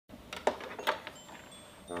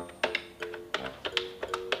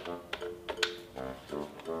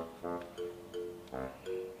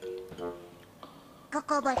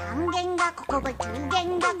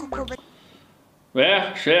喂，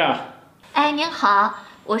谁呀？哎，您好，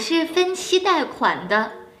我是分期贷款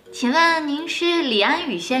的，请问您是李安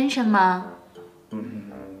宇先生吗？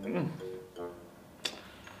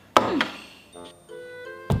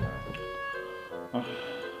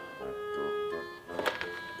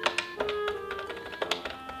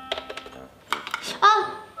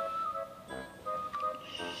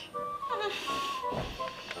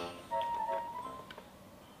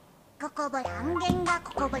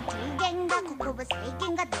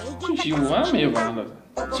有完没完了？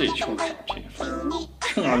这球诈骗犯，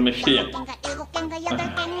趁俺没黑眼。看我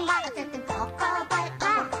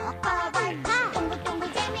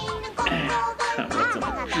怎么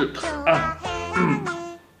治他啊！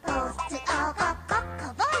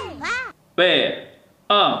喂，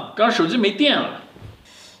刚手机没电了。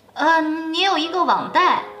你有一个网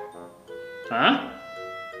贷。啊？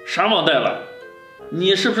啥网贷了？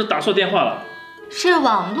你是不是打错电话了？是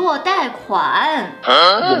网络贷款。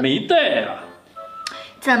我没贷呀。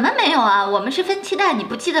怎么没有啊？我们是分期贷，你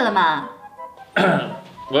不记得了吗？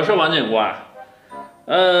我说王建国啊，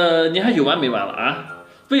你还有完没完了啊？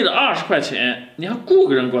为了20块钱，你还雇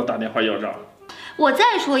个人给我打电话要账？我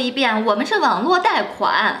再说一遍，我们是网络贷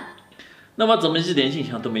款。那我怎么一点印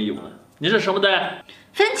象都没有呢？你是什么贷？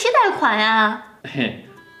分期贷款呀。嘿，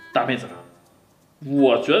大妹子，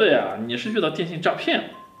我觉得呀，你是遇到电信诈骗了。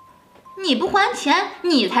你不还钱，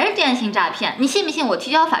你才是电信诈骗！你信不信我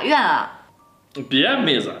提交法院啊？别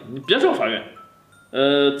妹子，你别找法院。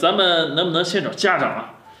咱们能不能先找家长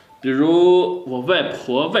啊？比如我外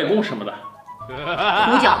婆、外公什么的。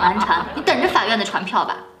胡搅蛮缠，你等着法院的传票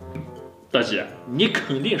吧。大姐，你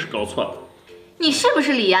肯定是搞错了。你是不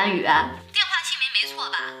是李安宇？电话姓名没错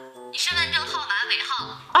吧？你身份证号码尾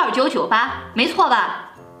号2998，没错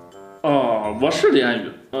吧？哦，我是李安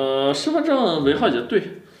宇，身份证尾号也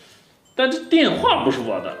对，但这电话不是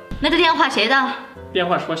我的。那这电话谁的？电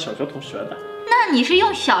话是我小学同学的。那你是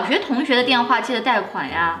用小学同学的电话借的贷款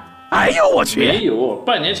呀？哎呦我去！没有，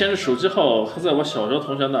半年前的手机号还在我小学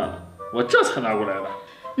同学那呢，我这才拿过来的。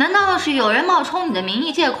难道是有人冒充你的名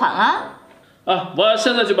义借款了？我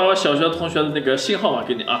现在就把我小学同学的那个新号码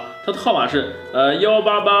给你啊，他的号码是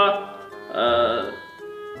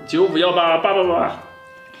18895188888。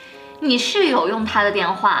你是有用他的电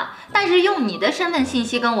话，但是用你的身份信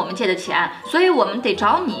息跟我们借的钱，所以我们得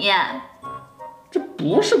找你。这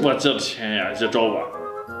不是我借的钱呀，也找我。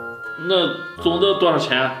那总的多少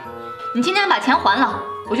钱？你今天把钱还了，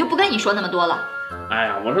我就不跟你说那么多了。哎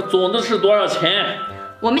呀，我说总的是多少钱？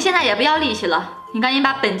我们现在也不要利息了，你赶紧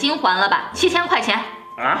把本金还了吧，7000块钱。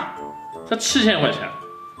啊？才7000块钱？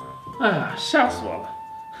哎呀，吓死我了！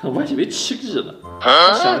我以为7个亿呢。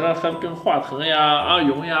想着还跟华腾呀、阿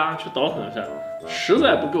勇呀去倒腾一下，实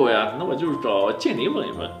在不够呀，那我就找建林问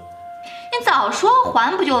一问。你早说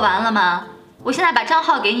还不就完了吗？我现在把账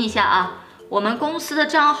号给你一下啊，我们公司的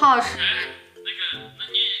账号是……那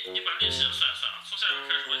你把利息算一算，从下周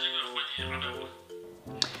开始我一个月还你250。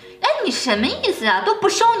哎，你什么意思啊？都不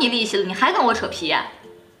收你利息了，你还跟我扯皮？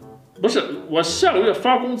不是，我下个月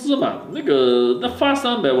发工资嘛，那发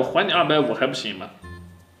300，我还你250还不行吗？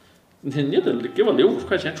你得给我留50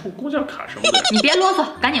块钱充公交卡什么的。你别啰嗦，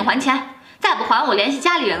赶紧还钱，再不还我联系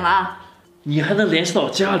家里人了啊！你还能联系到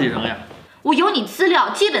家里人呀？我有你资料，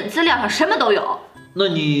基本资料上什么都有。那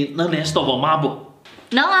你能联系到我妈不？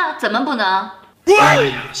能啊，怎么不能？哎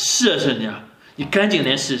呀，谢谢你啊，你赶紧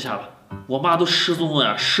联系一下吧。我妈都失踪了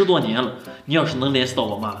呀，10多年了。你要是能联系到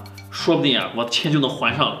我妈，说不定啊，我的钱就能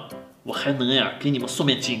还上了。我还能呀，给你们送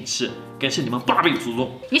面锦旗，感谢你们8辈祖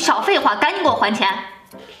宗。你少废话，赶紧给我还钱。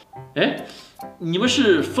哎，你们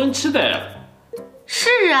是分期贷啊？是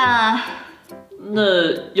啊。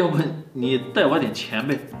那要不你贷我点钱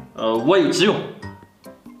呗？我有急用，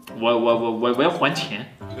我要还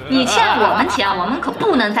钱。你欠我们钱，我们可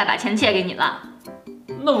不能再把钱借给你了。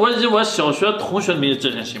那我以我小学同学的名义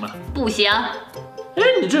借钱行吗？不行。哎，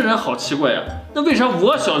你这人好奇怪呀！那为啥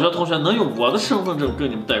我小学同学能用我的身份证跟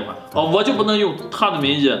你们贷款，我就不能用他的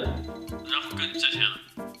名义，然后跟你借钱了？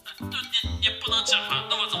你不能借款，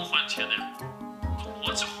那我怎么还钱的呀？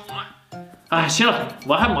我就红了。哎，行了，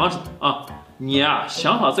我还忙着呢啊，你呀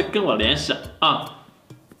想好再跟我联系啊。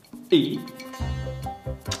哎，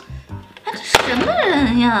这什么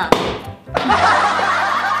人呀？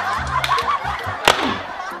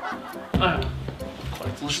哎，快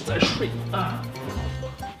姿势在睡啊。